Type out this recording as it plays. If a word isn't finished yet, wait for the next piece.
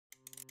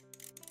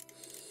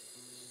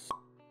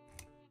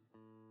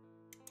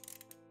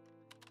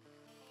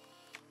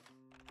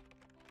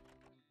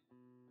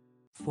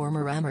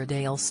Former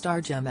Emmerdale star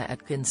Gemma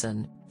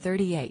Atkinson,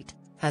 38,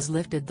 has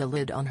lifted the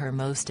lid on her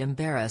most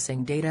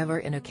embarrassing date ever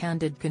in a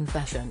candid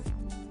confession.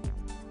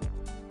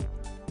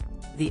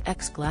 The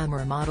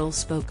ex-glamour model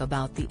spoke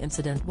about the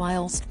incident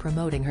whilst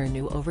promoting her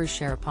new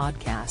Overshare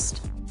podcast.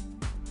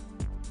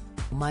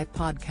 "My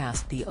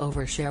podcast The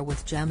Overshare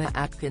with Gemma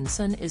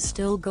Atkinson is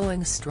still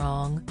going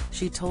strong,"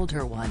 she told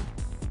her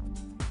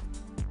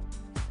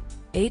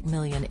 1.8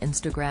 million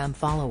Instagram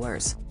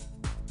followers.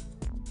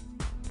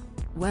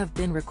 "We've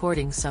been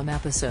recording some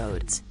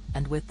episodes,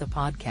 and with the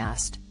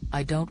podcast,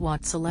 I don't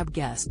want celeb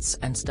guests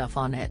and stuff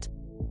on it.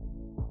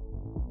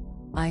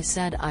 I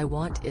said I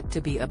want it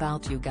to be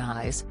about you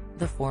guys,"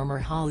 the former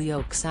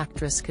Hollyoaks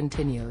actress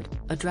continued,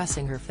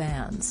 addressing her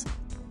fans.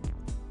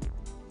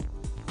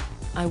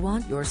 "I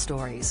want your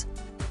stories.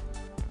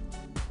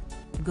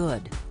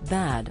 Good,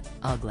 bad,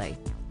 ugly.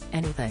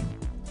 Anything.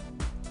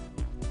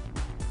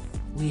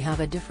 We have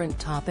a different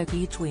topic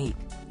each week.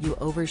 You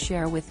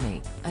overshare with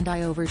me, and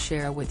I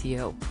overshare with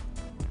you."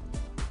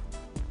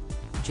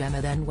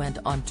 Gemma then went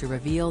on to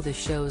reveal the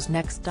show's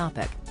next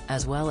topic,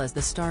 as well as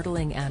the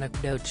startling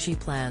anecdote she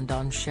planned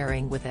on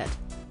sharing with it.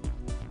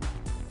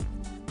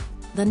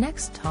 "The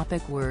next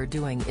topic we're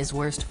doing is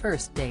worst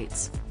first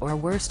dates, or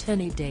worst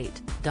any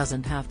date,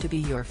 doesn't have to be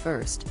your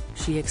first,"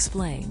 she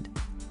explained.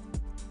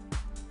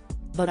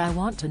 "But I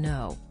want to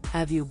know,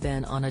 have you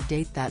been on a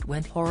date that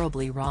went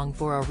horribly wrong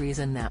for a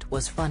reason that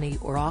was funny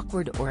or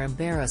awkward or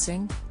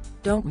embarrassing?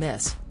 Don't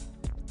miss."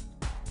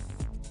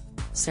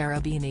 Sarah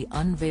Beanie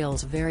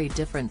unveils very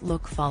different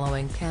look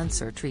following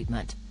cancer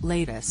treatment.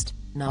 Latest,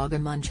 Naga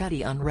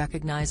Munchetty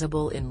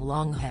unrecognizable in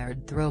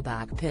long-haired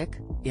throwback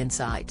pic.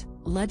 Insight,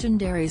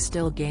 legendary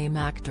still game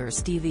actor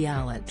Stevie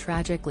Allen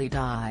tragically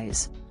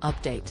dies.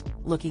 Update,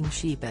 looking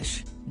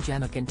sheepish,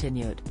 Gemma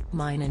continued,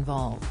 "Mine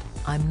involved,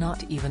 I'm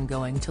not even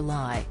going to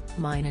lie,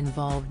 mine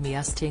involved me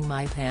s-ing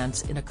my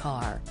pants in a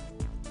car.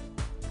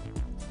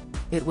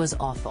 It was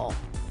awful.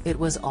 It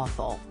was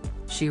awful,"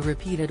 she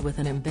repeated with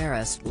an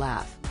embarrassed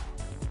laugh.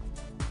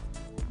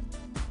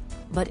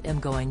 "But I'm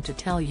going to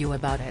tell you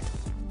about it.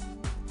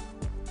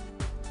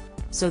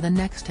 So the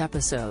next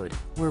episode,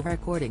 we're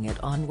recording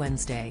it on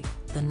Wednesday,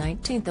 the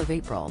 19th of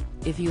April,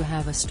 if you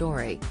have a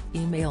story,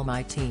 email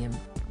my team."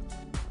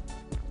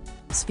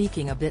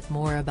 Speaking a bit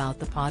more about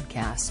the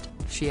podcast,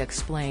 she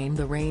explained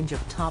the range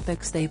of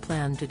topics they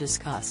plan to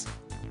discuss.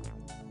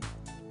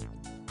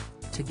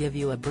 "To give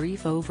you a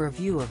brief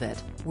overview of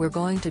it, we're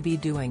going to be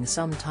doing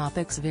some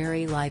topics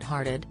very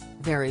lighthearted,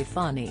 very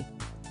funny.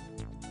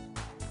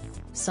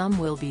 Some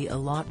will be a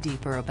lot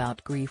deeper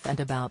about grief and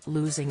about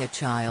losing a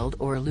child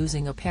or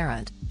losing a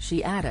parent,"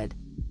 she added.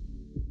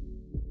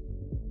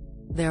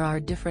 "There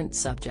are different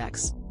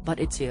subjects, but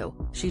it's you,"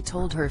 she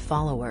told her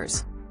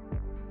followers.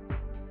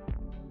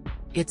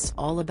 "It's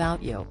all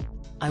about you.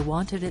 I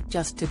wanted it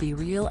just to be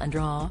real and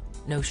raw,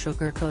 no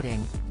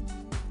sugarcoating.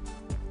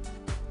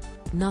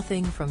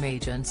 Nothing from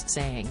agents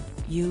saying,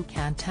 you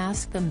can't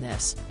ask them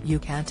this, you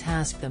can't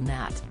ask them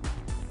that.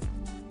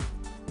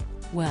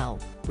 Well,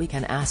 we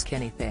can ask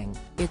anything,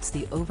 it's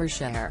the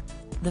Overshare,"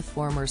 the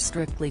former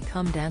Strictly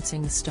Come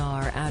Dancing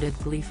star added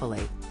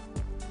gleefully.